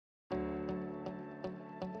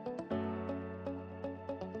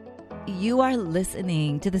You are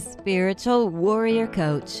listening to the Spiritual Warrior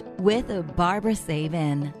Coach with Barbara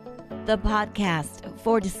Savin, the podcast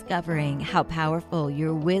for discovering how powerful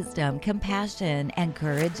your wisdom, compassion, and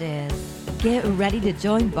courage is. Get ready to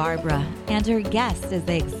join Barbara and her guests as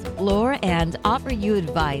they explore and offer you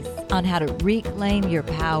advice on how to reclaim your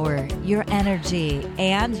power, your energy,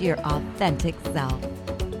 and your authentic self.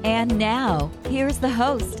 And now, here's the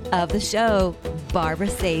host of the show, Barbara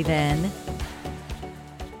Savin.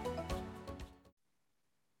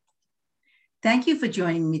 Thank you for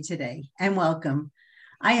joining me today and welcome.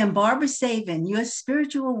 I am Barbara Savin, your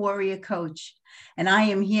spiritual warrior coach, and I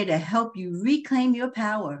am here to help you reclaim your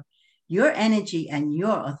power, your energy, and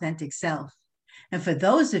your authentic self. And for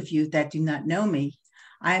those of you that do not know me,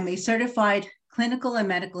 I am a certified clinical and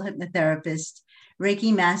medical hypnotherapist,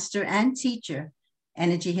 Reiki master and teacher,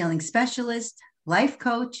 energy healing specialist, life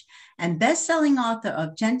coach, and best-selling author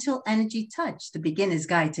of Gentle Energy Touch, The Beginner's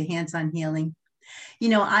Guide to Hands-on Healing. You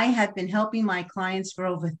know, I have been helping my clients for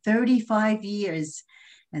over 35 years,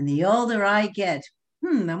 and the older I get,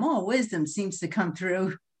 the more wisdom seems to come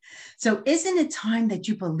through. So isn't it time that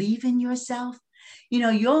you believe in yourself? You know,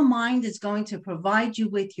 your mind is going to provide you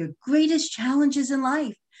with your greatest challenges in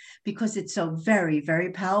life because it's so very,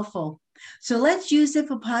 very powerful. So let's use it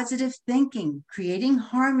for positive thinking, creating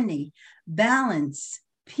harmony, balance,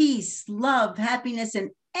 peace, love, happiness, and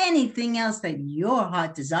anything else that your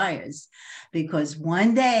heart desires, because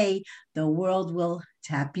one day the world will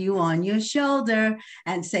tap you on your shoulder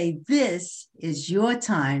and say, this is your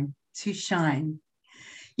time to shine.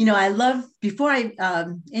 You know, before I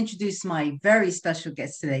introduce my very special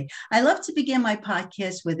guest today, I love to begin my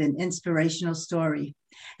podcast with an inspirational story.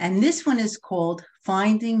 And this one is called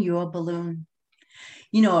Finding Your Balloon.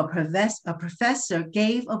 You know, a professor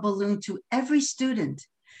gave a balloon to every student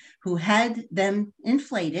who had them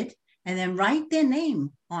inflated and then write their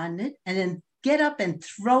name on it and then get up and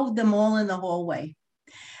throw them all in the hallway.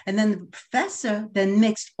 And then the professor then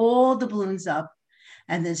mixed all the balloons up,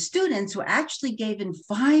 and the students were actually given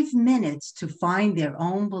 5 minutes to find their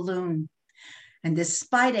own balloon. And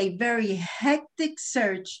despite a very hectic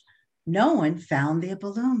search, no one found their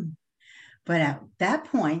balloon. But at that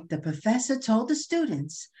point, the professor told the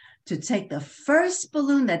students to take the first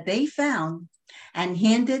balloon that they found and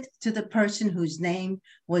hand it to the person whose name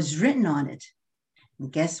was written on it.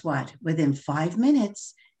 And guess what? Within 5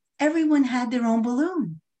 minutes, everyone had their own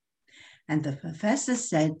balloon. And the professor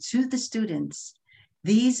said to the students,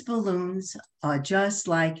 these balloons are just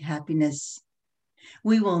like happiness.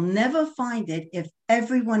 We will never find it if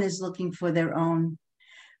everyone is looking for their own.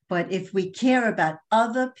 But if we care about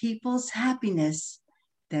other people's happiness,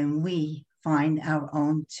 then we find our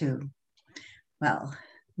own too. Well,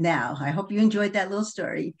 now, I hope you enjoyed that little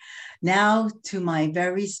story. Now to my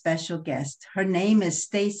very special guest. Her name is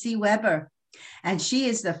Stacy Weber, and she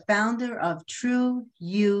is the founder of Tru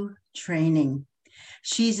You Training.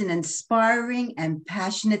 She's an inspiring and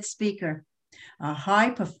passionate speaker, a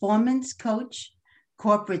high-performance coach,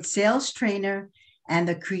 corporate sales trainer, and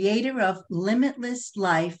the creator of Limitless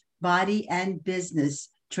Life, Body, and Business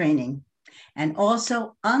Training, and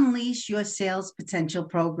also Unleash Your Sales Potential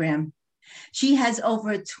program. She has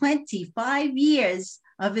over 25 years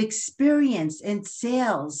of experience in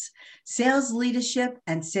sales leadership,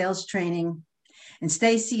 and sales training. And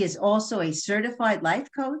Stacy is also a certified life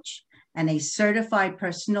coach and a certified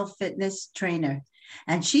personal fitness trainer.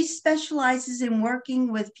 And she specializes in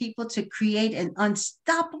working with people to create an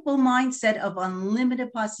unstoppable mindset of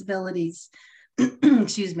unlimited possibilities.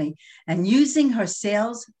 Excuse me. And using her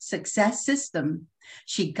sales success system,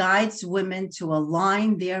 she guides women to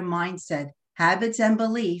align their mindset, habits, and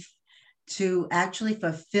belief to actually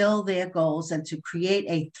fulfill their goals and to create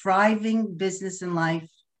a thriving business and life.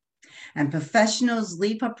 And professionals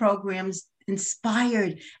leave her programs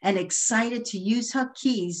inspired and excited to use her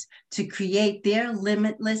keys to create their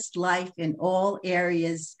limitless life in all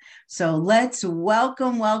areas. So let's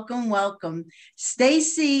welcome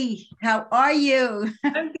Stacy. How are you?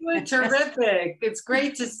 I'm doing terrific. It's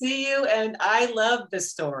great to see you, and I love the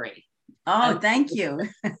story. Oh, thank you.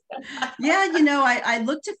 Yeah, you know, I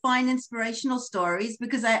look to find inspirational stories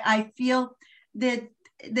because I feel that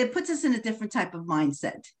puts us in a different type of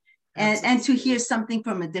mindset. And to hear something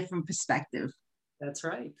from a different perspective. That's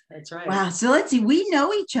right. Wow. So let's see. We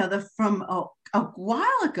know each other from a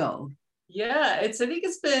while ago. Yeah, I think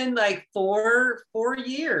it's been like four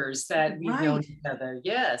years that we've known each other.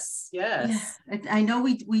 Yes. Yeah. I know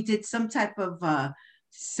we did some type of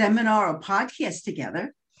seminar or podcast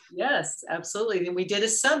together. Yes, absolutely. And we did a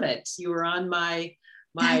summit. You were on my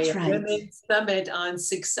women's summit on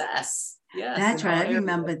success. Yes. That's right. I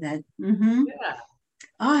remember that. Mm-hmm. Yeah.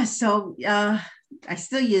 I still you're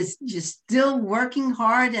still working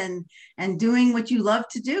hard and doing what you love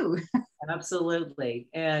to do. Absolutely.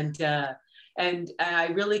 And I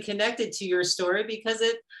really connected to your story because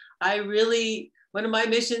one of my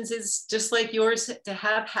missions is just like yours, to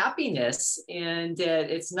have happiness. And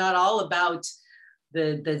it's not all about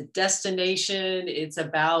the destination. It's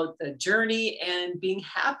about the journey and being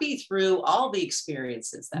happy through all the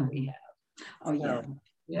experiences that we have. Oh, so,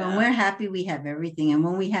 yeah. When we're happy, we have everything. And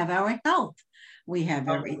when we have our health, we have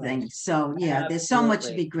everything. So yeah, Absolutely. There's so much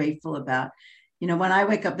to be grateful about. When I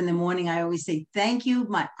wake up in the morning, I always say, thank you.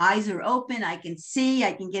 My eyes are open. I can see,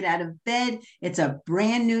 I can get out of bed. It's a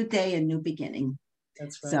brand new day, a new beginning.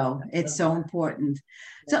 That's right. So it's so important.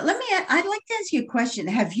 Yes. So I'd like to ask you a question.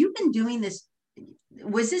 Have you been doing this?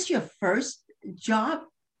 Was this your first job,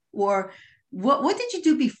 or what did you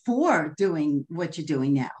do before doing what you're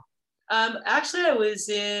doing now? Actually, I was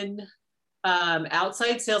in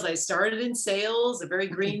outside sales. I started in sales, a very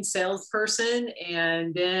green salesperson.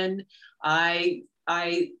 And then I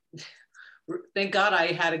thank God I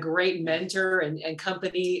had a great mentor and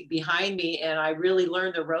company behind me, and I really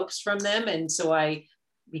learned the ropes from them. And so I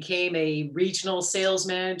became a regional sales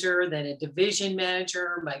manager, then a division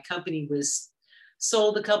manager. My company was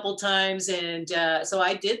sold a couple times. And so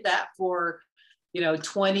I did that for,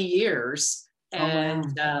 20 years.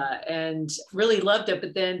 And really loved it,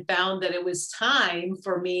 but then found that it was time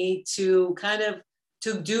for me to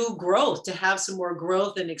to do growth, to have some more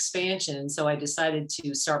growth and expansion. So I decided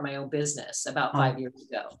to start my own business about 5 years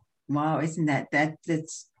ago. Wow. Isn't that's,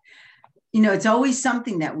 it's always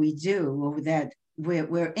something that we do, or that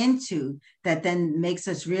we're into, that then makes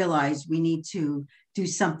us realize we need to do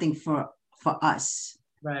something for us.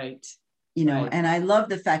 Right. Right. And I love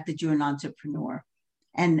the fact that you're an entrepreneur.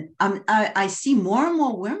 And I see more and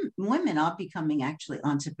more women are becoming actually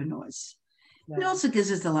entrepreneurs. Yeah. It also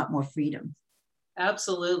gives us a lot more freedom.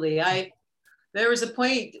 Absolutely. There was a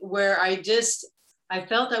point where I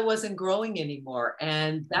felt I wasn't growing anymore.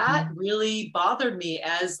 And that really bothered me,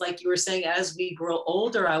 as like you were saying, as we grow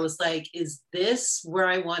older, I was like, is this where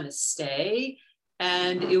I want to stay?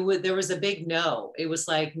 And there was a big no. It was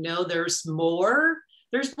like, no, there's more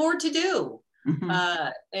to do.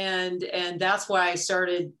 And that's why I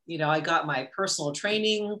started, I got my personal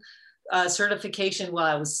training certification while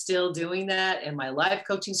I was still doing that, and my life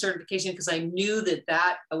coaching certification, because I knew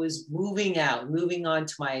that I was moving on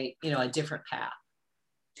to my, a different path.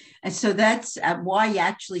 And so that's why you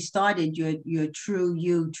actually started your Tru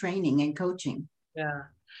You training and coaching. Yeah.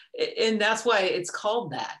 And that's why it's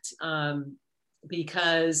called that,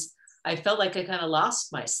 because I felt like I kind of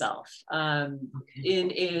lost myself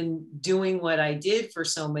in doing what I did for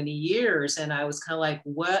so many years. And I was kind of like,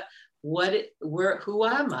 who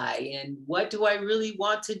am I? And what do I really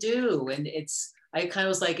want to do? And I kind of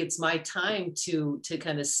was like, it's my time to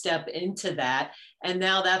kind of step into that. And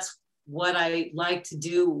now that's what I like to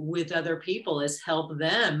do with other people, is help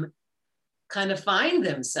them kind of find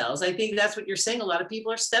themselves. I think that's what you're saying. A lot of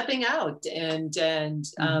people are stepping out and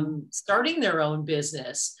starting their own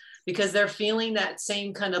business, because they're feeling that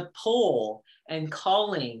same kind of pull and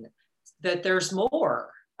calling that there's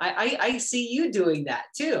more. I see you doing that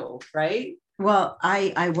too, right? Well,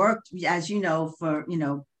 I worked, as you know, for,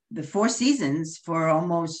 the Four Seasons for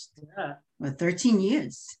almost 13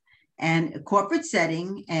 years, and a corporate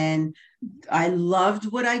setting. And I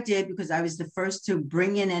loved what I did, because I was the first to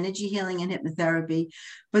bring in energy healing and hypnotherapy.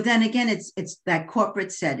 But then again, it's that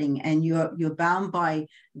corporate setting, and you're bound by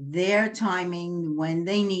their timing when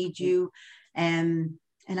they need you. And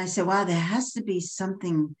I said, wow, there has to be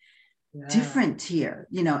something different here,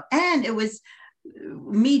 and it was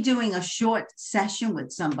me doing a short session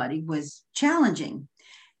with somebody was challenging.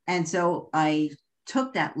 And so I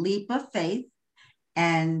took that leap of faith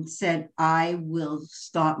and said, I will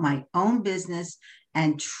start my own business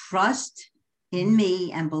and trust in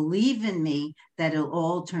me and believe in me that it'll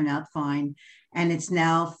all turn out fine. And it's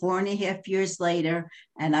now 4.5 years later,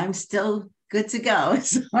 and I'm still good to go.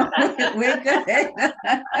 So we're good.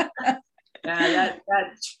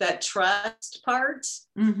 That trust part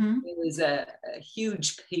is a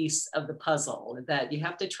huge piece of the puzzle, that you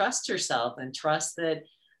have to trust yourself and trust that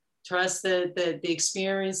the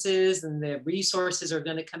experiences and the resources are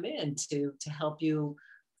going to come in to help you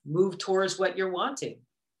move towards what you're wanting.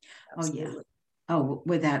 Absolutely. Oh,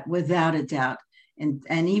 yeah. Without a doubt.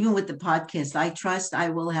 And even with the podcast, I trust I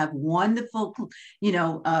will have wonderful,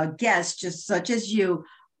 guests just such as you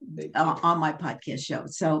on my podcast show.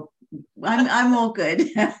 So I'm all good.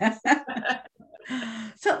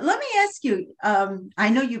 So let me ask you, I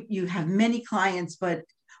know you have many clients, but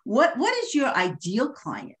what is your ideal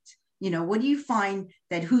client? What do you find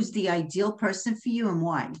that who's the ideal person for you and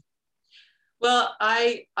why? Well,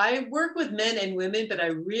 I work with men and women, but I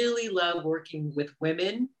really love working with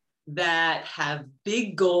women that have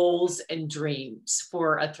big goals and dreams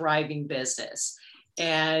for a thriving business,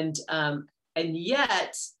 and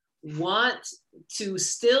yet want to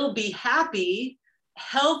still be happy,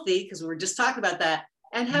 healthy, because we were just talking about that,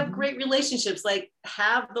 and have great relationships, like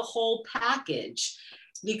have the whole package.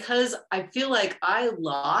 Because I feel like I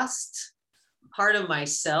lost part of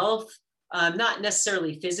myself, not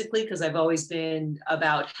necessarily physically, because I've always been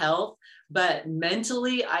about health, but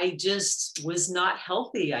mentally, I just was not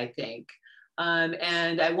healthy, I think.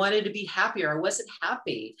 And I wanted to be happier. I wasn't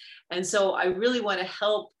happy. And so I really want to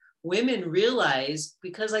help women realize,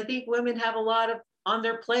 because I think women have a lot of on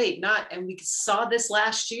their plate, and we saw this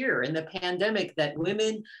last year in the pandemic, that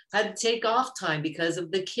women had to take off time because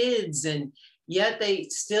of the kids, and yet they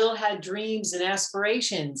still had dreams and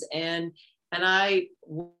aspirations. And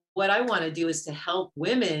what I want to do is to help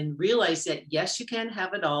women realize that, yes, you can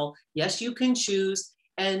have it all. Yes, you can choose.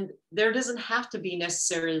 And there doesn't have to be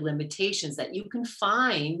necessarily limitations, that you can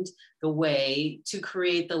find the way to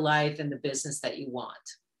create the life and the business that you want.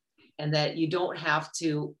 And that you don't have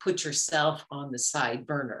to put yourself on the side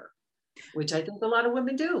burner, which I think a lot of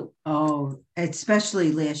women do. Oh,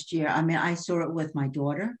 especially last year. I mean, I saw it with my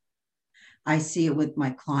daughter. I see it with my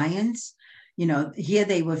clients. Here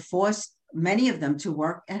they were forced, many of them, to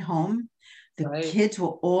work at home. The Right. kids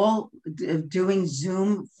were all doing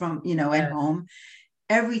Zoom from, at home.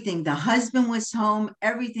 Everything, the husband was home.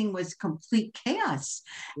 Everything was complete chaos.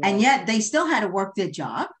 Yeah. And yet they still had to work their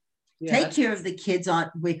job, take Yes. care of the kids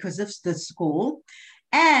because of the school.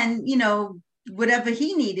 And, whatever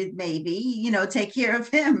he needed, maybe, take care of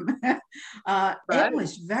him. Right. It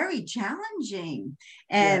was very challenging.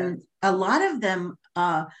 And a lot of them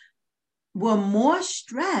were more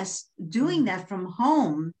stressed doing that from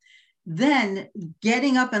home than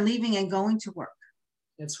getting up and leaving and going to work.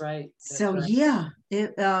 That's right. So right. yeah,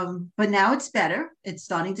 but now it's better. It's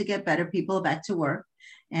starting to get better. People are back to work,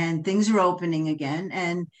 and things are opening again.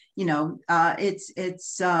 And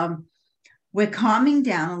it's we're calming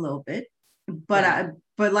down a little bit. But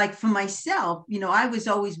but like for myself, I was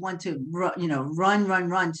always one to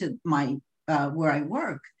run to my where I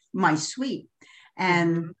work, my suite,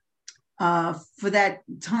 and for that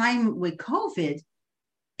time with COVID,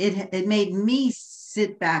 it made me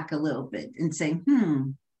sit back a little bit and say,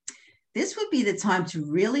 this would be the time to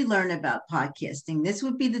really learn about podcasting. This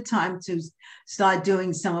would be the time to start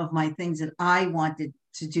doing some of my things that I wanted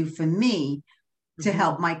to do for me to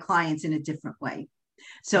help my clients in a different way.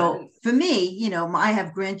 So for me, I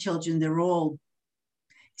have grandchildren. They're all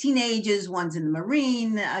teenagers. One's in the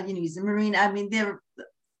Marine. He's a Marine. I mean, they're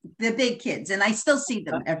big kids, and I still see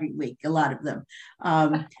them every week, a lot of them.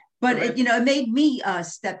 But it made me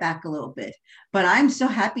step back a little bit. But I'm so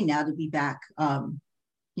happy now to be back.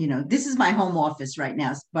 This is my home office right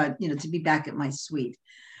now, but to be back at my suite.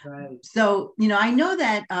 Right. So I know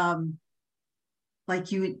that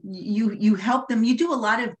like you help them. You do a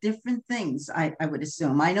lot of different things. I would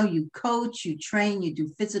assume. I know you coach, you train, you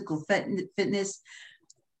do physical fitness.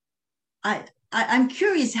 I'm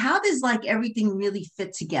curious, how does like everything really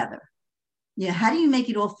fit together? Yeah, how do you make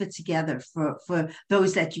it all fit together for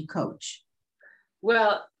those that you coach?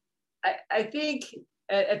 Well, I think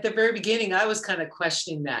at the very beginning, I was kind of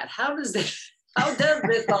questioning that. How does this all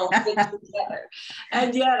fit together?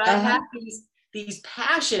 And yet I have these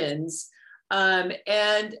passions,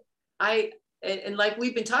 and like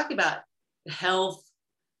we've been talking about, health,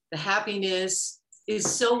 the happiness is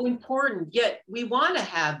so important. Yet we want to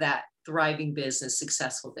have that thriving business,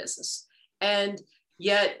 successful business, and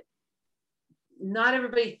yet not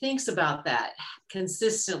everybody thinks about that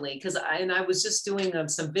consistently. I was just doing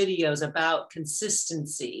some videos about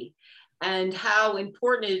consistency and how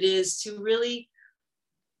important it is to really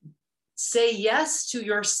say yes to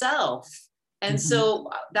yourself. And so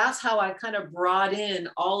that's how I kind of brought in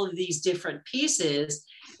all of these different pieces.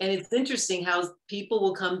 And it's interesting how people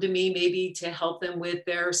will come to me maybe to help them with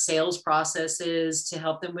their sales processes, to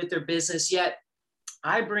help them with their business. Yet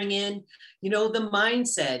I bring in, the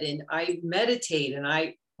mindset, and I meditate, and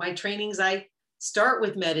my trainings, I start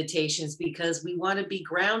with meditations because we want to be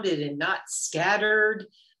grounded and not scattered.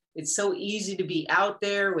 It's so easy to be out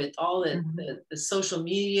there with all the social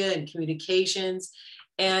media and communications,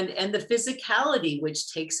 and the physicality,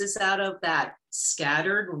 which takes us out of that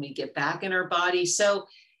scattered when we get back in our body. So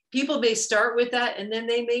people may start with that, and then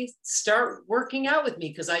they may start working out with me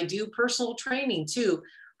because I do personal training too.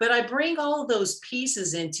 But I bring all of those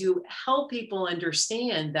pieces in to help people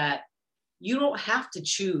understand that you don't have to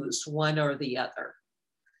choose one or the other.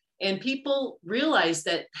 And people realize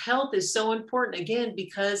that health is so important, again,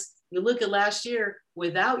 because you look at last year,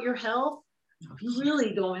 without your health, you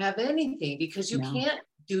really don't have anything, because you can't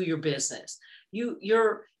do your business.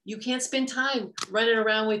 You can't spend time running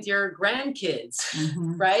around with your grandkids,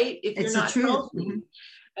 right? If you're not healthy.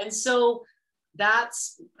 And so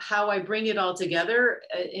that's how I bring it all together.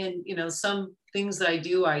 And, you know, some things that I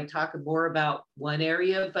do, I talk more about one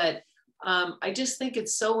area, but I just think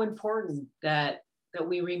it's so important that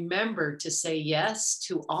we remember to say yes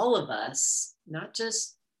to all of us, not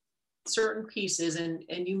just certain pieces. And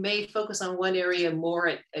you may focus on one area more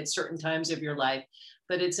at certain times of your life,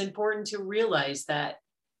 but it's important to realize that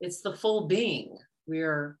it's the full being.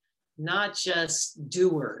 We're not just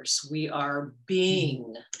doers, we are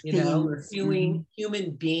being, you know, we're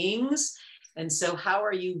human beings. And so how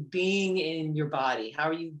are you being in your body? How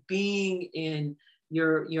are you being in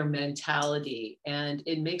your mentality? And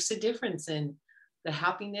it makes a difference in the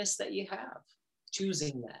happiness that you have,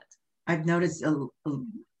 choosing that. I've noticed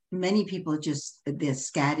many people they're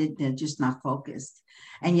scattered, they're just not focused.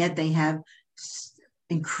 And yet they have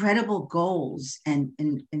incredible goals and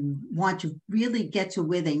want to really get to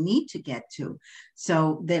where they need to get to.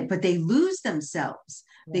 But they lose themselves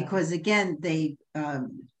because, again, they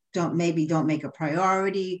don't make a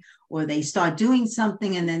priority, or they start doing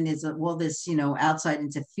something and then there's this, you know, outside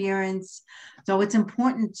interference. So it's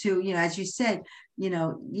important to, you know, as you said, you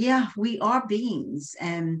know, we are beings.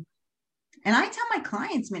 And I tell my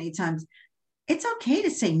clients many times, it's okay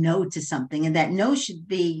to say no to something, and that no should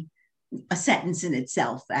be a sentence in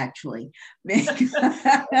itself, actually. Because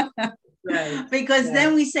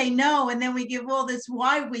then we say no, and then we give all this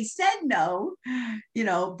why we said no, you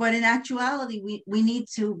know, but in actuality, we need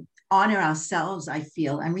to honor ourselves, I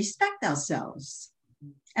feel, and respect ourselves.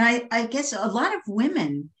 And I guess a lot of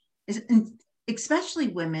women, especially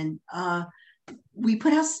women, we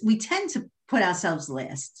tend to put ourselves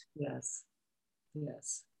last. Yes.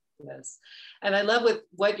 And I love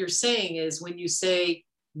what you're saying is, when you say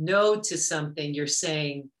no to something, you're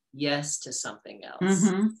saying yes to something else.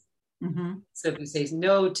 So if you say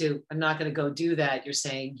no to, I'm not going to go do that, you're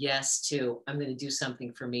saying yes to, I'm going to do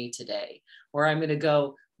something for me today, or I'm going to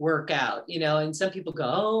go work out, you know. And some people go,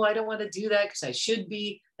 oh, I don't want to do that because I should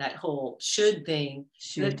be, that whole should thing.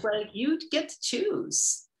 It's like, you get to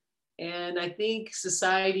choose. And I think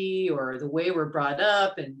society, or the way we're brought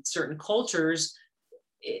up in certain cultures,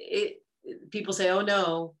 people say, oh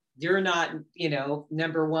no, you're not, you know,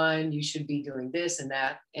 number one, you should be doing this and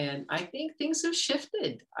that. And I think things have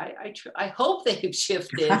shifted. I hope they've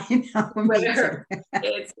shifted. I know, where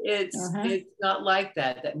it's not like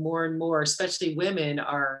that more and more, especially women,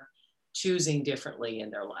 are choosing differently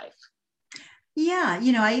in their life. Yeah,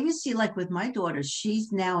 you know, I even see, like with my daughter,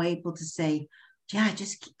 she's now able to say, I'm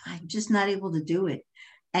just not able to do it.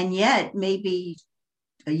 And yet maybe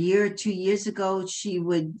a year or 2 years ago, she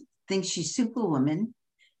would think she's Superwoman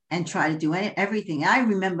and try to do everything. I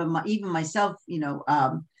remember even myself, you know,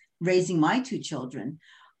 raising my 2 children.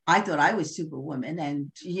 I thought I was Superwoman,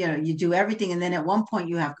 and, you know, you do everything. And then at one point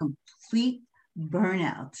you have complete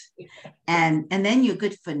burnout, and then you're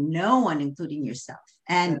good for no one, including yourself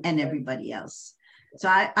and everybody else. So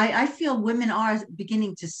I feel women are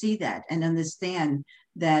beginning to see that and understand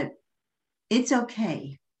that it's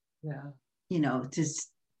okay, you know, to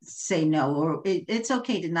say no, or it's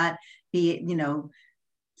okay to not be, you know,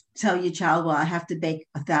 tell your child, well, I have to bake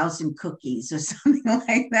 1,000 cookies or something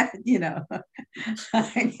like that, you know.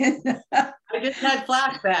 I just had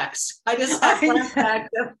flashbacks.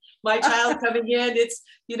 Of my child coming in. It's,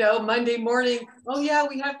 you know, Monday morning. Oh yeah,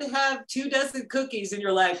 we have to have 24 cookies. And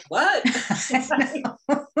you're like, what?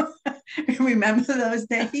 Remember those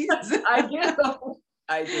days? I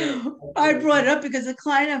do. I brought it up because a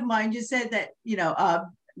client of mine just said that, you know,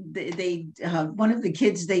 they one of the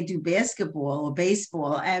kids, they do basketball or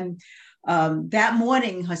baseball, and that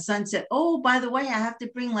morning her son said, oh, by the way, I have to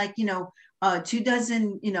bring, like, you know,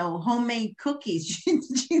 24, you know, homemade cookies.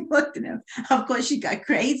 She looked at him. Of course, she got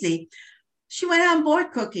crazy. She went out and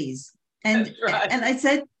bought cookies, and and I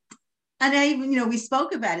said, and I even, you know, we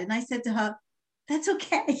spoke about it, and I said to her, that's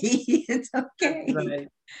okay. It's okay.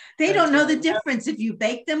 They don't know the difference if you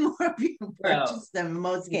bake them or if you purchase them in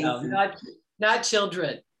most cases. Not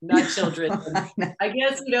children. I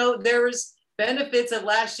guess, you know, there was benefits of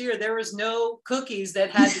last year. There was no cookies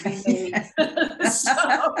that had to be made. So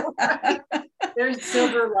there's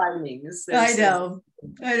silver linings. I know,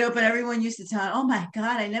 but everyone used to tell me, oh my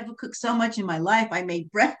God, I never cooked so much in my life. I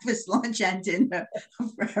made breakfast, lunch, and dinner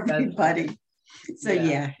for everybody. So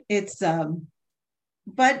yeah, it's,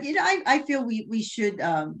 but, you know, I feel we should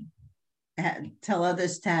tell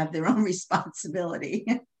others to have their own responsibility.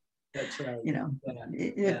 That's right. You know, Yeah.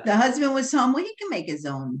 if the husband was home, well, he can make his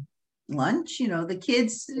own lunch. You know, the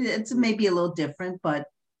kids, it's maybe a little different, but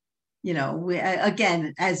you know, we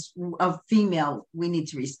again, as a female, we need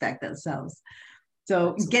to respect ourselves.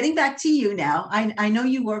 So Absolutely. getting back to you now, I know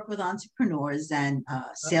you work with entrepreneurs and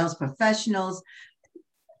sales professionals.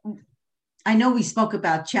 I know we spoke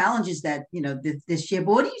about challenges that, you know, this year,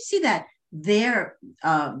 but what do you see that their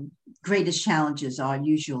greatest challenges are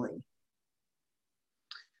usually?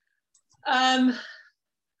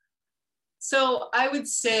 So I would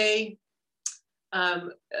say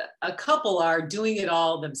a couple are doing it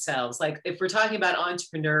all themselves. Like if we're talking about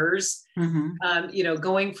entrepreneurs, you know,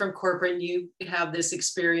 going from corporate, you have this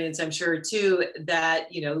experience, I'm sure too,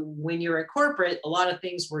 that, you know, when you're in corporate, a lot of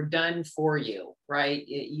things were done for you, right?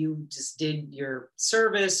 You just did your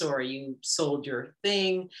service or you sold your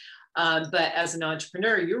thing. But as an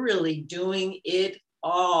entrepreneur, you're really doing it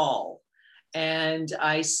all. And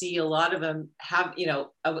I see a lot of them have, you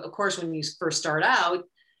know, of course, when you first start out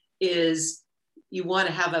is you want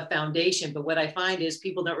to have a foundation. But what I find is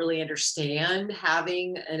people don't really understand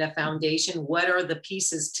having a foundation. What are the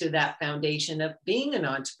pieces to that foundation of being an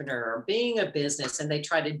entrepreneur or being a business? And they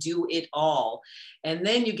try to do it all. And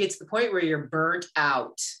then you get to the point where you're burnt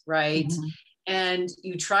out, right? And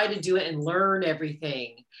you try to do it and learn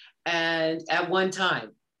everything and at one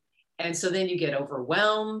time. And so then you get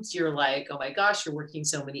overwhelmed. You're like, oh my gosh, you're working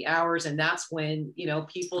so many hours. And that's when, you know,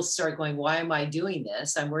 people start going, why am I doing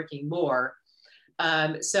this? I'm working more.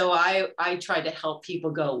 So I try to help people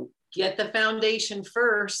go get the foundation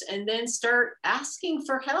first and then start asking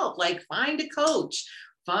for help. Like find a coach,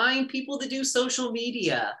 find people to do social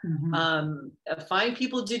media, find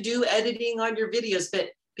people to do editing on your videos. But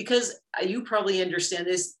because you probably understand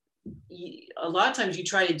this, a lot of times you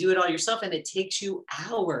try to do it all yourself and it takes you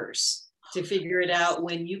hours to figure it out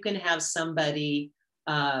when you can have somebody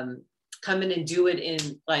come in and do it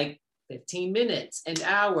in like 15 minutes, an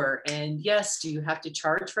hour. And yes, do you have to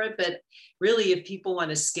charge for it? But really, if people want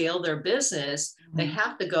to scale their business, they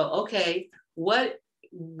have to go, okay,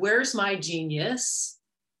 where's my genius?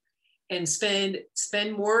 And spend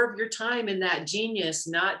more of your time in that genius,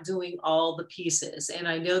 not doing all the pieces. And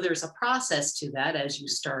I know there's a process to that as you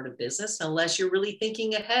start a business, unless you're really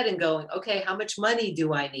thinking ahead and going, okay, how much money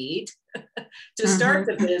do I need to start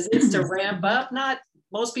the business, to ramp up?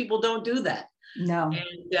 Most people don't do that. No.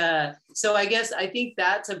 And so I think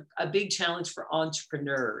that's a big challenge for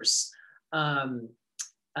entrepreneurs. And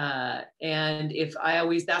that's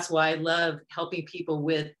why I love helping people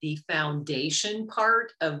with the foundation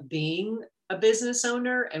part of being a business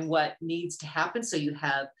owner and what needs to happen. So you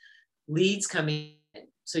have leads coming in,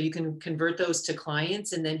 so you can convert those to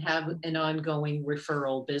clients and then have an ongoing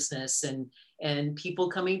referral business and people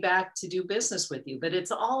coming back to do business with you. But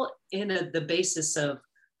it's all in the basis of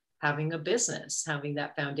having a business, having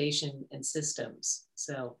that foundation and systems.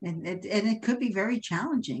 So and it could be very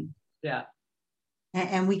challenging. Yeah.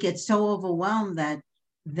 And we get so overwhelmed that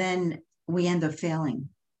then we end up failing.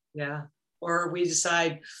 Yeah. Or we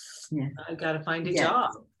decide, I got to find a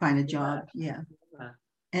job. Find a job. Yeah.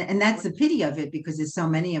 And that's the pity of it, because there's so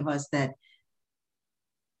many of us that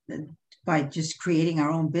by just creating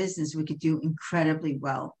our own business, we could do incredibly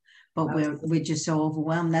well. But we're just so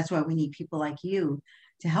overwhelmed. That's why we need people like you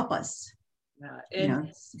to help us.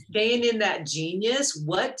 And staying in that genius,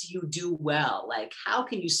 what do you do well? Like, how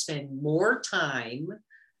can you spend more time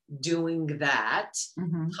doing that,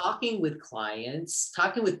 talking with clients,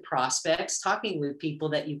 talking with prospects, talking with people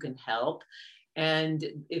that you can help? And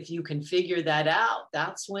if you can figure that out,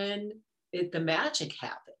 that's when the magic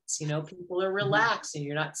happens. You know, people are relaxed and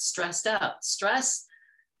you're not stressed out. Stress,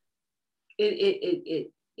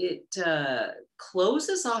 it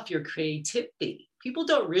closes off your creativity. People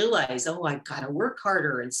don't realize, oh, I got to work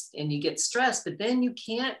harder, and you get stressed, but then you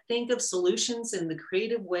can't think of solutions in the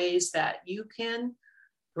creative ways that you can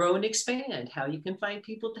grow and expand, how you can find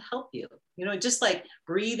people to help you. You know, just like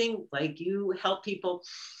breathing, like you help people,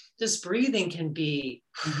 just breathing can be,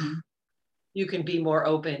 you can be more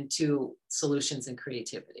open to solutions and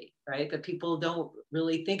creativity, right? But people don't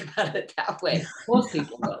really think about it that way. Most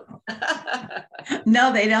people don't.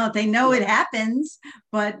 No, they don't. They know it happens,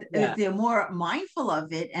 but if they're more mindful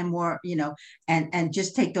of it and more, you know, and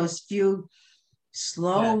just take those few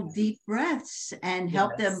slow, deep breaths and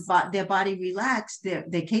help them, their body relax, they're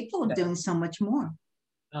capable of doing so much more.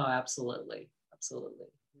 Oh, absolutely. Absolutely.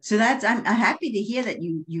 So I'm happy to hear that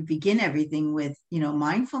you begin everything with, you know,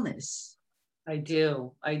 mindfulness. I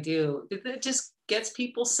do. It just gets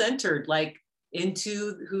people centered, like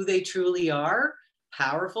into who they truly are,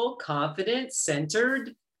 powerful, confident,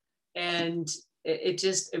 centered. And it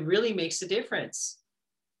really makes a difference.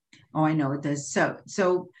 Oh, I know it does.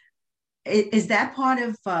 Is that part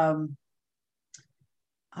of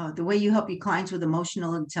the way you help your clients with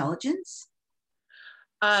emotional intelligence?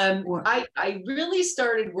 Or I really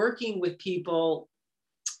started working with people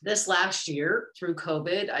this last year through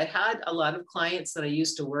COVID. I had a lot of clients that I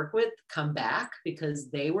used to work with come back because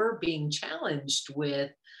they were being challenged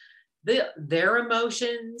with their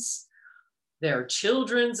emotions, their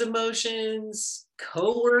children's emotions,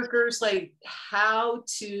 coworkers, like how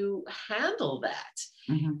to handle that.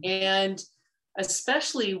 mm-hmm, And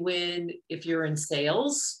especially if you're in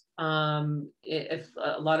sales, if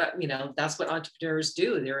a lot of, that's what entrepreneurs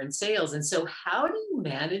do, they're in sales. And so how do you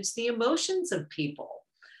manage the emotions of people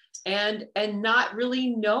and not really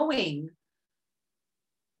knowing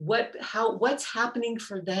what's happening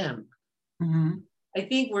for them? mm-hmm, I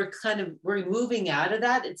think we're moving out of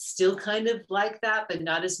that. It's still kind of like that, but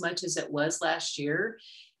not as much as it was last year.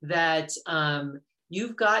 That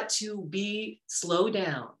you've got to be slow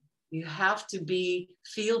down. You have to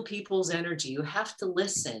feel people's energy. You have to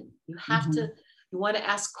listen. mm-hmm. You want to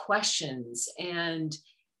ask questions and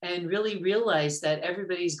really realize that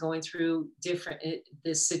everybody's going through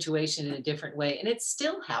this situation in a different way, and it's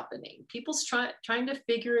still happening. People's trying to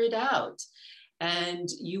figure it out. And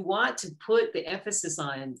you want to put the emphasis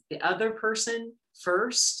on the other person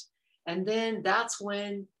first. And then that's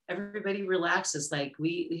when everybody relaxes. Like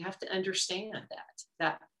we have to understand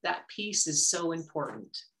that piece is so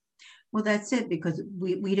important. Well, that's it, because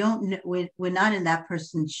we don't, we're not in that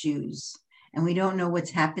person's shoes, and we don't know what's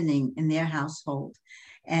happening in their household.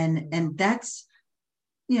 And that's,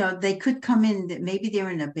 they could come in that maybe they're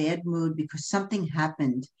in a bad mood because something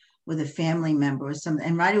happened with a family member or something,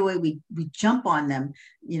 and right away we jump on them,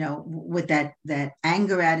 with that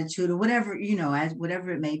anger attitude or whatever, as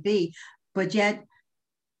whatever it may be. But yet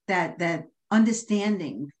that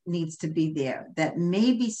understanding needs to be there, that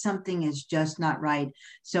maybe something is just not right.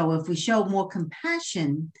 So if we show more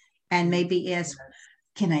compassion and maybe ask,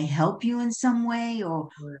 can I help you in some way? Or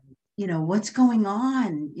what's going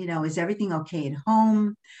on? Is everything okay at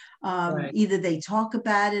home? Right. Either they talk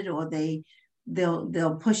about it, or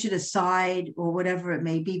they'll push it aside, or whatever it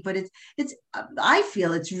may be. But it's I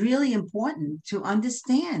feel it's really important to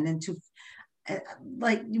understand and to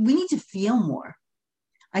like, we need to feel more.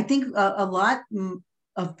 I think a lot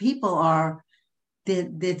of people are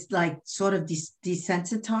that's like sort of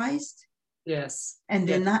desensitized. Yes. And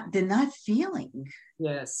yes. they're not feeling.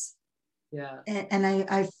 Yes. Yeah. And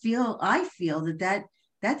I feel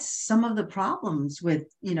that's some of the problems with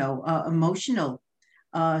emotional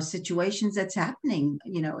situations that's happening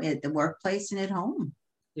at the workplace and at home.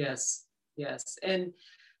 Yes. Yes. And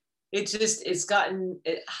it's gotten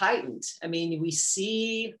heightened. I mean, we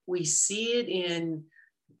see it in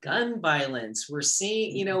gun violence. We're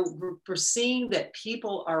seeing, we're seeing that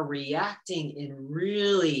people are reacting in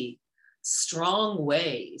really strong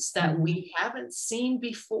ways that Mm-hmm. we haven't seen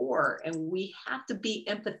before. And we have to be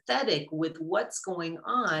empathetic with what's going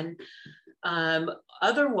on.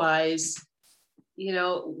 Otherwise,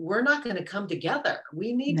 we're not going to come together.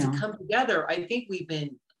 We need to come together. I think we've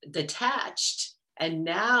been detached, and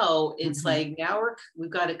now it's like, now we've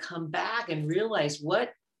got to come back and realize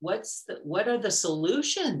what are the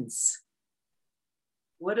solutions?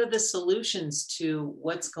 What are the solutions to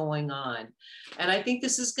what's going on? And I think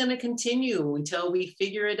this is going to continue until we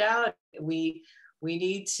figure it out. We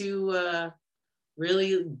need to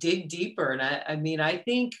really dig deeper. And I mean, I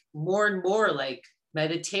think more and more, like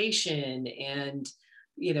meditation and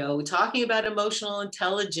talking about emotional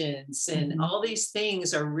intelligence and all these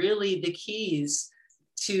things are really the keys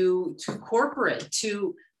to corporate,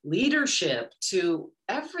 to leadership, to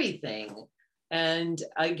everything. And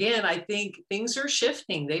again, I think things are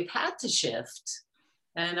shifting. They've had to shift.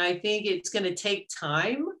 And I think it's going to take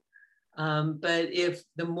time. But if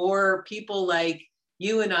the more people like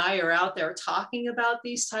you and I are out there talking about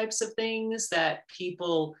these types of things, that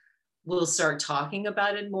people will start talking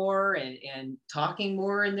about it more and talking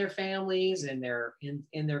more in their families and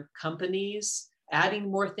in their companies, adding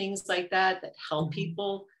more things like that help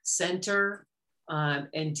people center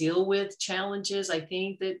and deal with challenges, I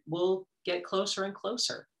think that we'll get closer and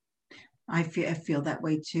closer. I feel that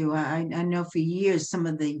way too. I know for years some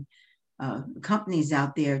of the companies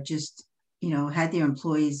out there just had their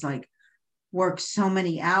employees like work so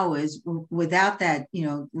many hours without that.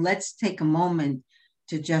 Let's take a moment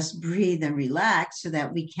to just breathe and relax so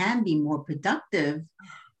that we can be more productive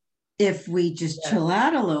if we just chill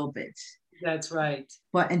out a little bit. That's right.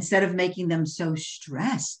 But instead of making them so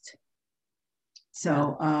stressed.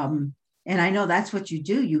 So, and I know that's what you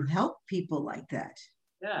do. You help people like that.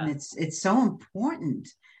 And it's so important.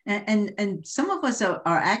 And some of us are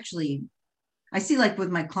actually, I see like with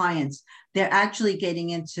my clients, they're actually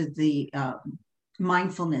getting into the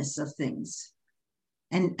mindfulness of things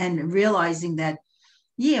and realizing that,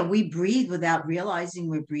 yeah, we breathe without realizing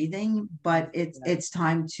we're breathing, but it's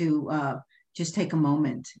time to just take a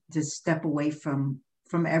moment to step away from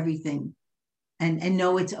everything and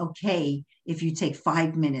know it's okay if you take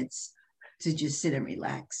 5 minutes to just sit and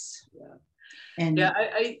relax. Yeah. And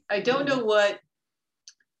I don't know what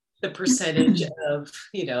the percentage of,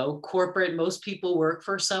 corporate, most people work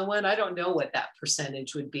for someone. I don't know what that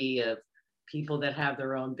percentage would be of people that have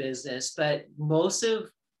their own business, but most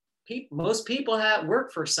people have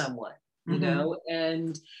work for someone,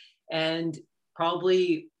 and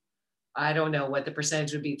probably, I don't know what the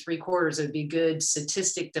percentage would be, 3/4 would be good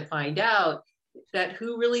statistic to find out that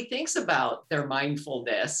who really thinks about their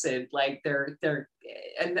mindfulness and like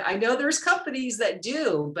and I know there's companies that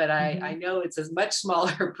do, but I know it's a much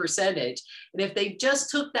smaller percentage. And if they just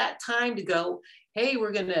took that time to go, hey,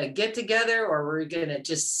 we're going to get together, or we're going to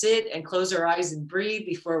just sit and close our eyes and breathe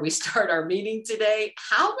before we start our meeting today,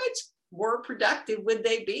 how much more productive would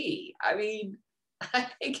they be? I mean, I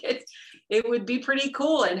think it would be pretty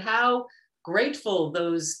cool, and how grateful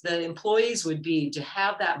the employees would be to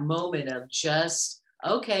have that moment of just,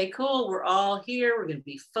 okay, cool, we're all here, we're going to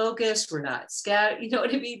be focused, we're not scattered, you know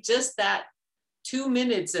what I mean? Just that 2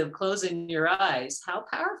 minutes of closing your eyes, how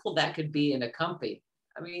powerful that could be in a company.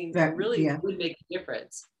 I mean, it really would make a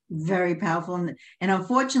difference. Very powerful. And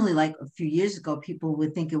unfortunately, like a few years ago, people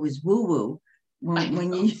would think it was woo-woo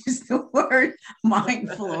when you use the word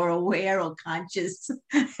mindful or aware or conscious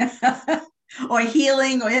or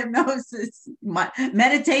healing or hypnosis.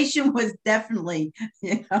 Meditation was definitely,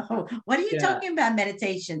 what are you talking about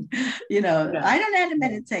meditation? I don't know how to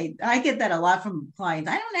meditate. I get that a lot from clients.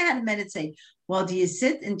 I don't know how to meditate. Well, do you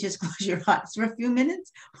sit and just close your eyes for a few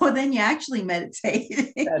minutes? Or then you actually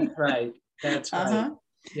meditate? That's right. That's right. Uh-huh.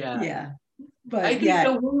 Yeah. Yeah. But I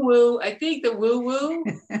think the woo-woo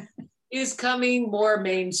is coming more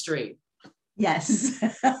mainstream. Yes.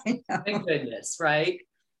 Thank goodness, right?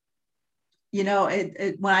 When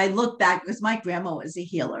I look back, because my grandma was a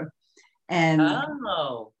healer. And I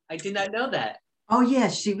did not know that. Oh,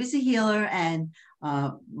 yes, she was a healer. And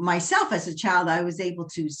myself as a child, I was able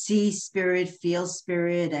to see spirit, feel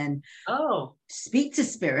spirit, and speak to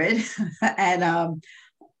spirit. And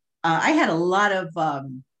I had a lot of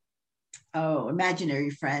imaginary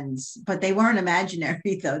friends, but they weren't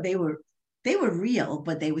imaginary though. They were real,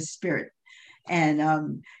 but they were spirit. And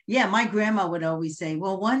my grandma would always say,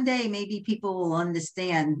 well, one day maybe people will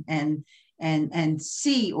understand and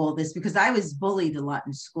see all this, because I was bullied a lot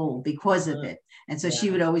in school because of it. And so she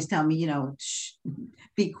would always tell me, shh,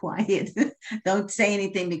 be quiet. Don't say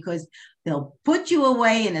anything, because they'll put you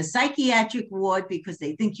away in a psychiatric ward because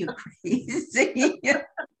they think you're crazy.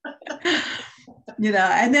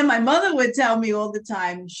 And then my mother would tell me all the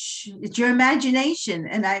time, shh, it's your imagination.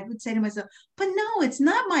 And I would say to myself, but no, it's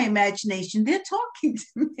not my imagination. They're talking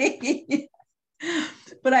to me.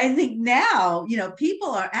 But I think now, people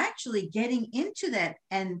are actually getting into that,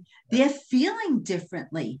 and they're feeling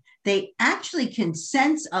differently. They actually can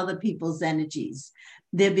sense other people's energies.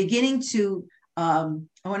 They're beginning to, I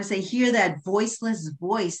want to say, hear that voiceless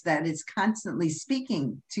voice that is constantly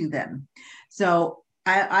speaking to them. So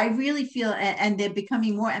I really feel, and they're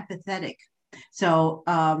becoming more empathetic. So,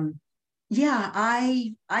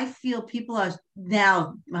 I feel people are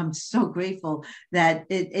now, I'm so grateful that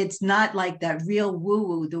it's not like that real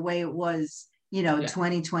woo-woo the way it was,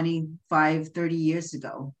 20, 25, 30 years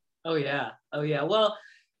ago. Oh, yeah. Well,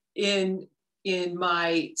 in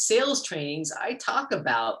my sales trainings, I talk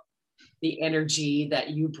about the energy that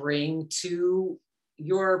you bring to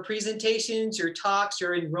your presentations, your talks,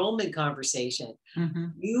 your enrollment conversation. Mm-hmm.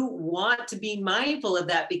 You want to be mindful of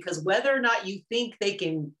that, because whether or not you think they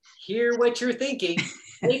can hear what you're thinking,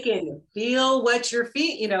 they can feel what you're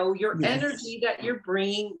feeling, your energy that you're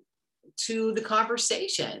bringing to the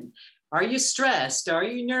conversation. Are you stressed? Are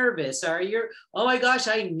you nervous? Are you, oh my gosh,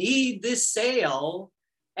 I need this sale?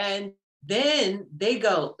 And then they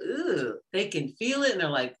go, ooh, they can feel it. And they're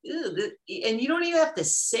like, ooh, and you don't even have to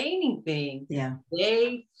say anything. Yeah.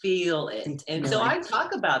 They feel it. And so I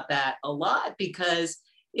talk about that a lot, because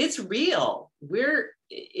it's real.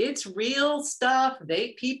 It's real stuff.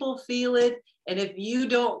 People feel it. And if you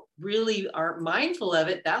aren't mindful of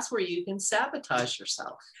it, that's where you can sabotage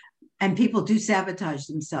yourself. And people do sabotage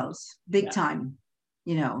themselves big time,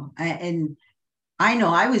 and I know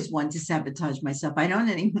I was one to sabotage myself. I don't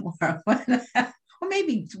anymore. or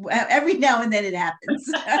maybe every now and then it happens.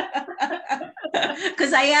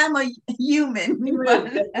 Because I am a human.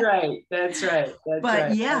 That's right. That's right. That's but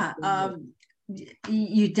right. yeah,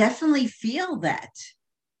 you definitely feel that.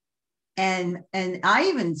 And I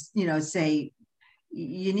even, say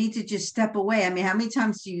you need to just step away. I mean, how many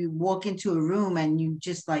times do you walk into a room and you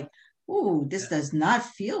just like, oh, this does not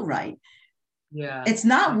feel right. Yeah. It's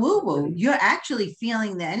not woo-woo. You're actually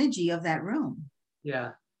feeling the energy of that room.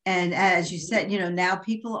 Yeah. And as you said, now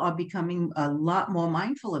people are becoming a lot more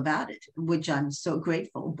mindful about it, which I'm so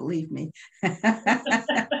grateful, believe me.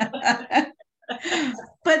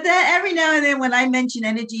 But then every now and then when I mention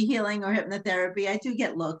energy healing or hypnotherapy, I do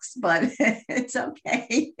get looks, but it's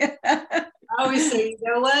okay. I always say, you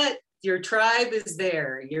know what? Your tribe is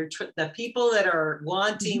there. The people that are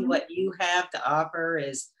wanting what you have to offer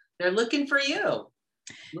they're looking for you.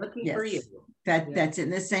 Looking for you. That's it.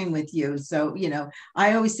 And the same with you. So,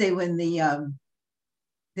 I always say when the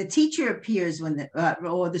teacher appears, when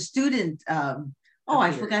or the student,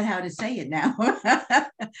 I forgot how to say it now.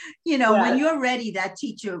 When you're ready, that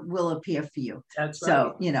teacher will appear for you. That's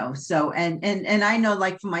right. So, and I know,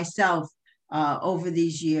 like for myself, over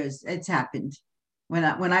these years, it's happened. When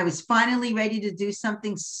I was finally ready to do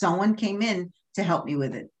something, someone came in to help me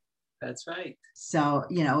with it. That's right. So,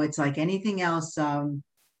 it's like anything else.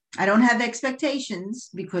 I don't have expectations,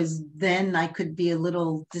 because then I could be a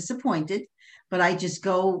little disappointed, but I just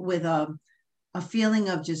go with a feeling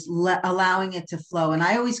of just allowing it to flow. And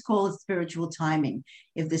I always call it spiritual timing.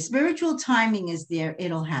 If the spiritual timing is there,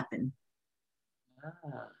 it'll happen.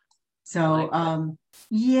 So,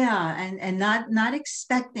 and not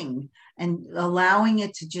expecting, and allowing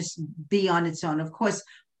it to just be on its own. Of course,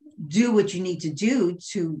 do what you need to do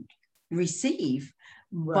to receive,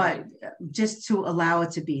 but just to allow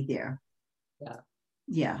it to be there.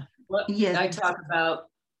 Yeah. Well, I talk about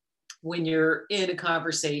when you're in a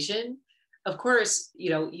conversation, of course,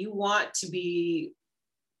 you want to be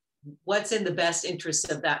what's in the best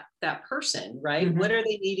interest of that person, right? Mm-hmm. What are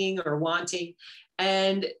they needing or wanting?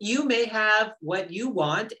 And you may have what you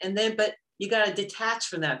want, but you got to detach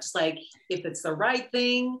from that. Just like, if it's the right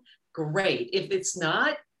thing, great. If it's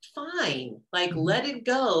not, fine. Like, let it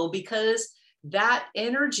go, because that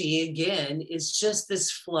energy, again, is just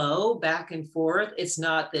this flow back and forth. It's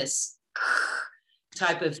not this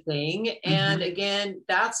type of thing. And again,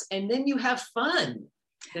 and then you have fun.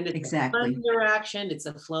 Then it's a fun interaction. It's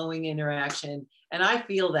a flowing interaction. And I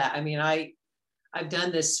feel that. I mean, I've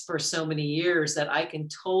done this for so many years that I can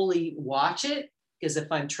totally watch it, because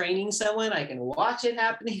if I'm training someone, I can watch it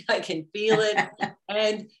happening. I can feel it.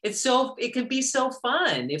 And it can be so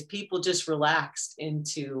fun if people just relaxed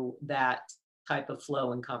into that type of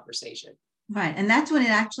flow and conversation. Right. And that's when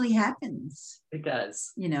it actually happens. It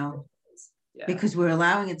does. Because we're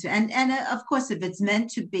allowing it to. And of course, if it's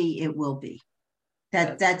meant to be, it will be.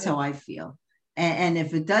 That's how I feel. And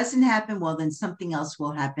if it doesn't happen, well, then something else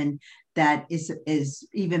will happen that is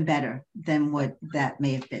even better than what that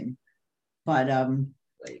may have been. But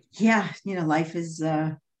life is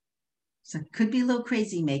so it could be a little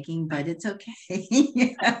crazy making, but it's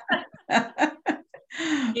okay. But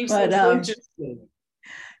interesting.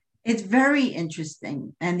 It's very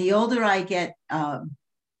interesting. And the older I get,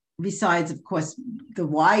 besides, of course, the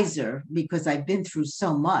wiser, because I've been through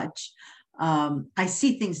so much, I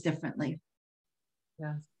see things differently.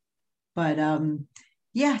 Yeah. But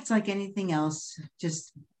it's like anything else,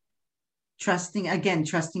 just trusting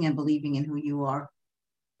and believing in who you are,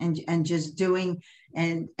 and just doing,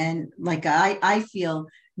 and like I feel,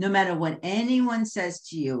 no matter what anyone says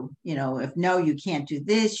to you, if no, you can't do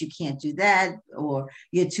this, you can't do that, or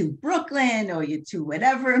you're too Brooklyn, or you're too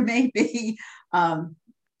whatever it may be,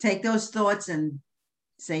 take those thoughts and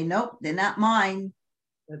say, nope, they're not mine.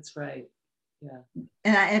 That's right. Yeah.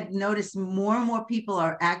 And I have noticed more and more people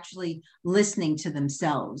are actually listening to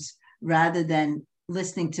themselves, rather than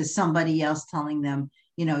listening to somebody else telling them,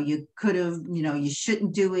 you could have, you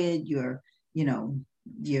shouldn't do it. You're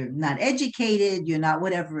not educated. You're not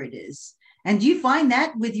whatever it is. And do you find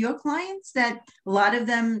that with your clients, that a lot of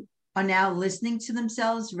them are now listening to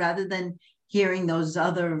themselves rather than hearing those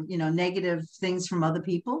other, negative things from other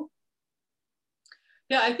people?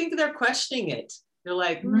 Yeah, I think they're questioning it. They're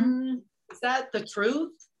like, is that the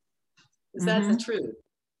truth? Is that the truth?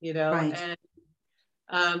 Right.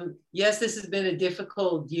 And yes, this has been a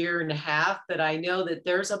difficult year and a half, but I know that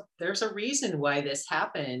there's a reason why this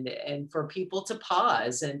happened, and for people to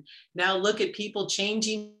pause and now look at people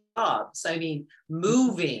changing jobs. I mean,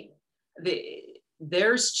 moving.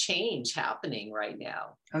 There's change happening right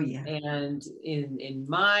now. Oh yeah. And in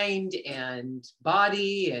mind and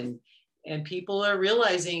body, and and people are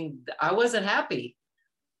realizing I wasn't happy.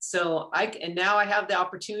 So now I have the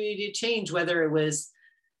opportunity to change, whether it was,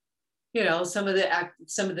 some of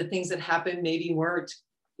the things that happened maybe weren't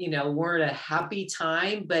a happy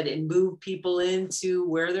time, but it moved people into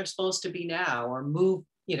where they're supposed to be now, or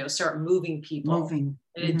start moving people in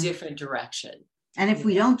a different direction. And if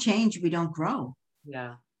we don't change, we don't grow.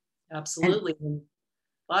 Yeah, absolutely. And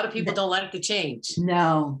a lot of people don't like to change.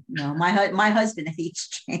 No. My husband hates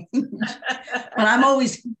change, but I'm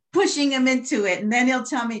always pushing him into it. And then he'll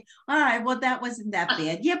tell me, all right, well, that wasn't that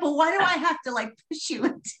bad. Yeah, but why do I have to push you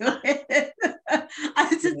into it?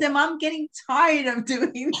 I said to them, I'm getting tired of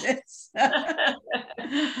doing this.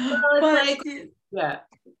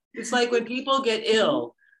 It's like when people get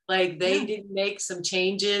ill, they didn't make some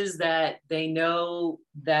changes that they know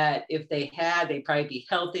that if they had, they'd probably be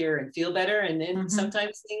healthier and feel better. And then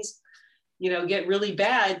sometimes things, get really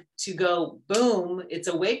bad, to go, boom, it's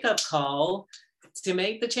a wake-up call to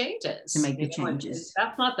make the changes.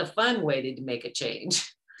 That's not the fun way to make a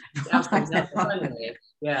change. That's not the fun way.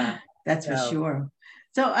 Yeah. That's for sure.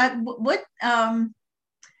 So I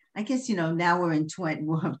guess, now we're in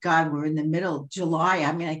we're in the middle of July.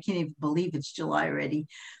 I mean, I can't even believe it's July already.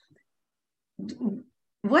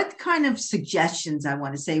 What kind of suggestions, I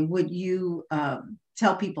want to say, would you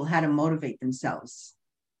tell people how to motivate themselves,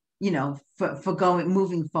 for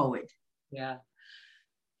moving forward? Yeah.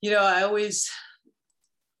 I always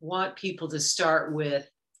want people to start with,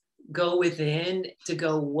 go within, to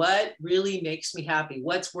go, what really makes me happy?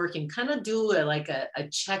 What's working? Kind of do a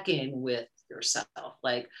check-in with yourself.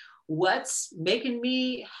 What's making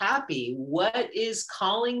me happy? What is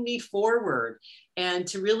calling me forward? And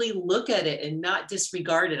to really look at it and not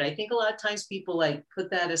disregard it. I think a lot of times people put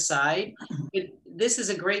that aside. This is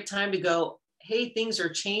a great time to go, hey, things are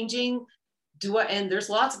changing. And there's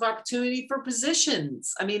lots of opportunity for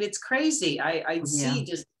positions. I mean, it's crazy. I see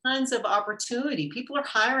just tons of opportunity. People are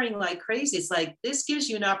hiring like crazy. It's this gives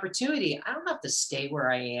you an opportunity. I don't have to stay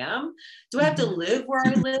where I am. Do I have to live where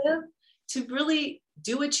I live? To really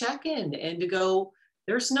do a check-in and to go,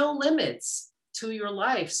 there's no limits to your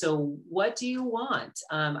life. So what do you want?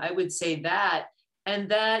 I would say that. And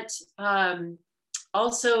that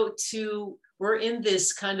also we're in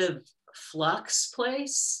this kind of flux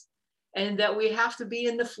place, and that we have to be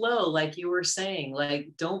in the flow, like you were saying,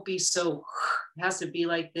 don't be so, it has to be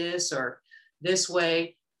like this or this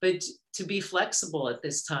way, but to be flexible at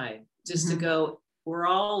this time, just to go, we're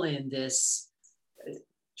all in this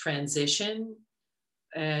transition,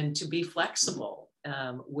 and to be flexible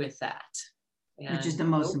with that. Which is the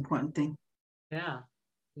most important thing. Yeah.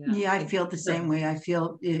 Yeah, I feel the same way. I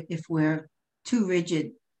feel if we're too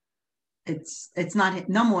rigid, it's not,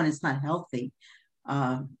 number one, it's not healthy.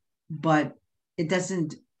 But it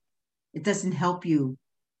doesn't help you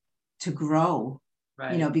to grow,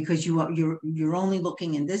 right? Because you're only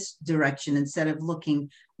looking in this direction instead of looking,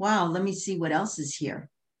 wow, let me see what else is here.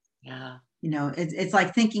 Yeah. It's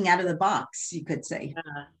like thinking out of the box, you could say.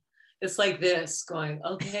 Yeah. It's like this, going,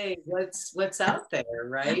 okay, what's out there,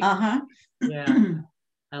 right? Yeah.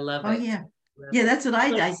 I love it. Oh yeah. Yeah, that's what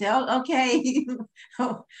I say. Oh, okay.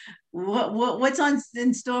 What's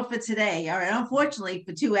in store for today? All right. Unfortunately,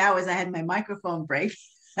 for 2 hours, I had my microphone break.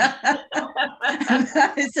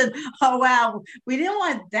 I said, oh, wow, we didn't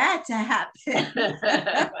want that to happen.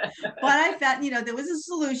 But I found, there was a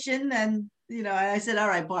solution. And, I said, all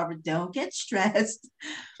right, Barbara, don't get stressed.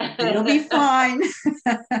 It'll be fine.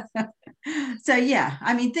 So, yeah,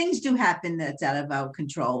 I mean, things do happen that's out of our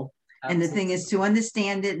control. Absolutely. And the thing is to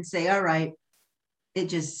understand it and say, all right,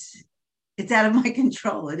 it's out of my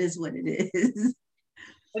control. It is what it is.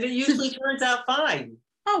 And it usually turns out fine.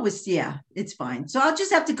 Oh, it's fine. So I'll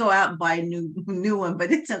just have to go out and buy a new one, but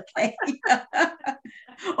it's okay.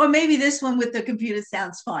 Or maybe this one with the computer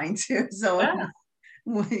sounds fine too. So yeah.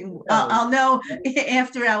 I'll know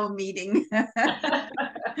after our meeting.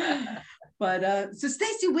 But so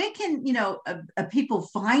Stacy, where can people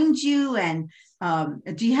find you? And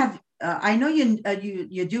do you have? I know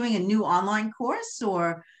you're doing a new online course,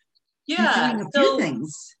 or you're doing a few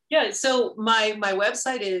things. Yeah, so my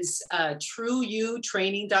website is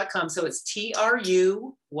truyoutraining.com. So it's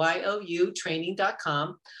TRUYOU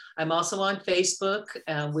training.com. I'm also on Facebook,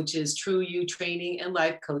 which is Tru You Training and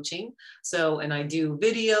Life Coaching. And I do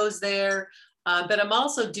videos there. But I'm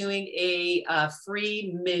also doing a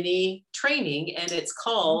free mini training, and it's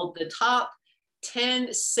called the Top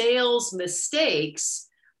 10 Sales Mistakes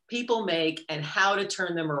People Make and How to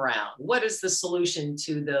Turn Them Around. What is the solution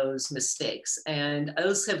to those mistakes? And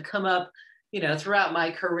those have come up throughout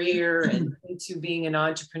my career and into being an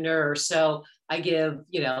entrepreneur. So I give,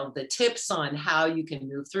 the tips on how you can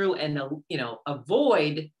move through and,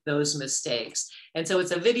 avoid those mistakes. And so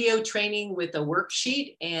it's a video training with a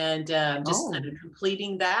worksheet, and just kind of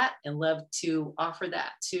completing that, and love to offer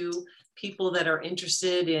that to people that are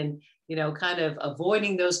interested in, kind of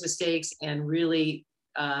avoiding those mistakes and really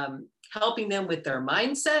helping them with their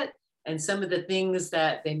mindset and some of the things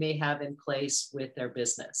that they may have in place with their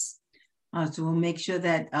business. So we'll make sure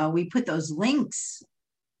that we put those links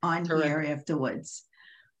on here afterwards.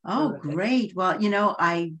 Oh, great. Well,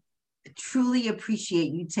 I truly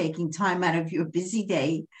appreciate you taking time out of your busy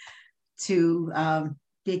day to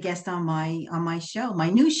be a guest on my show, my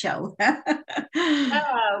new show.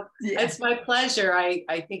 It's my pleasure.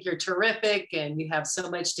 I think you're terrific, and you have so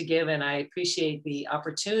much to give, and I appreciate the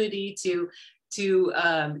opportunity to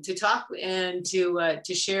talk and to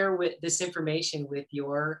share with this information with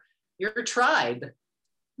your tribe.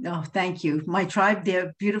 Oh, thank you. My tribe, they're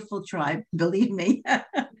a beautiful tribe, believe me.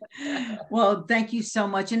 Well, thank you so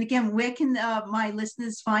much. And again, where can my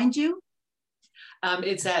listeners find you?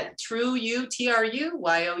 It's at Tru You,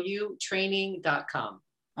 TRU training.com.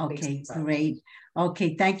 Okay, great.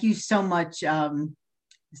 Okay, thank you so much,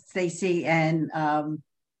 Stacy. And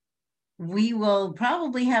we will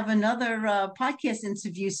probably have another podcast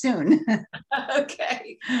interview soon.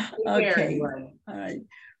 Okay. Okay. All right.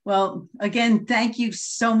 Well, again, thank you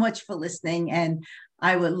so much for listening. And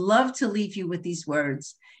I would love to leave you with these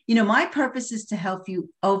words. My purpose is to help you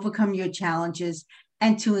overcome your challenges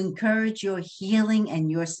and to encourage your healing and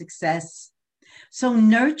your success. So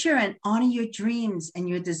nurture and honor your dreams and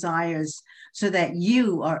your desires so that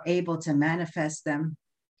you are able to manifest them.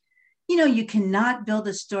 You cannot build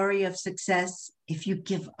a story of success if you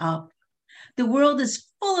give up. The world is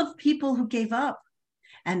full of people who gave up,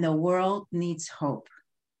 and the world needs hope.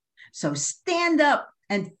 So stand up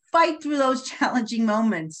and fight through those challenging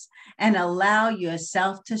moments and allow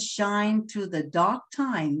yourself to shine through the dark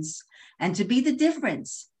times and to be the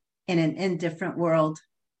difference in an indifferent world.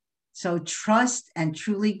 So trust and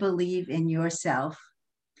truly believe in yourself.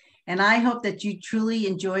 And I hope that you truly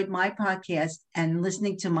enjoyed my podcast and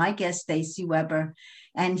listening to my guest, Stacy Weber,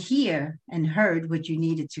 and heard what you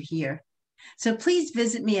needed to hear. So please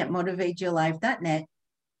visit me at motivateyourlife.net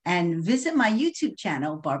and visit my YouTube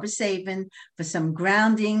channel, Barbara Savin, for some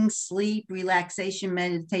grounding, sleep, relaxation,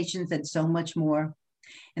 meditations, and so much more.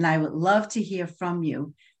 And I would love to hear from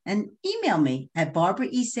you. And email me at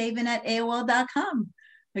barbaraesavin@aol.com.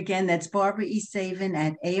 Again, that's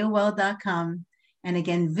barbaraesavin@aol.com. And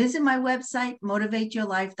again, visit my website,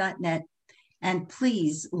 motivateyourlife.net. And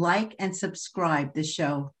please like and subscribe the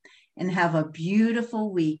show. And have a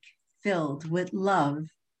beautiful week filled with love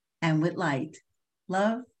and with light.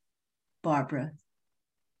 Love, Barbara.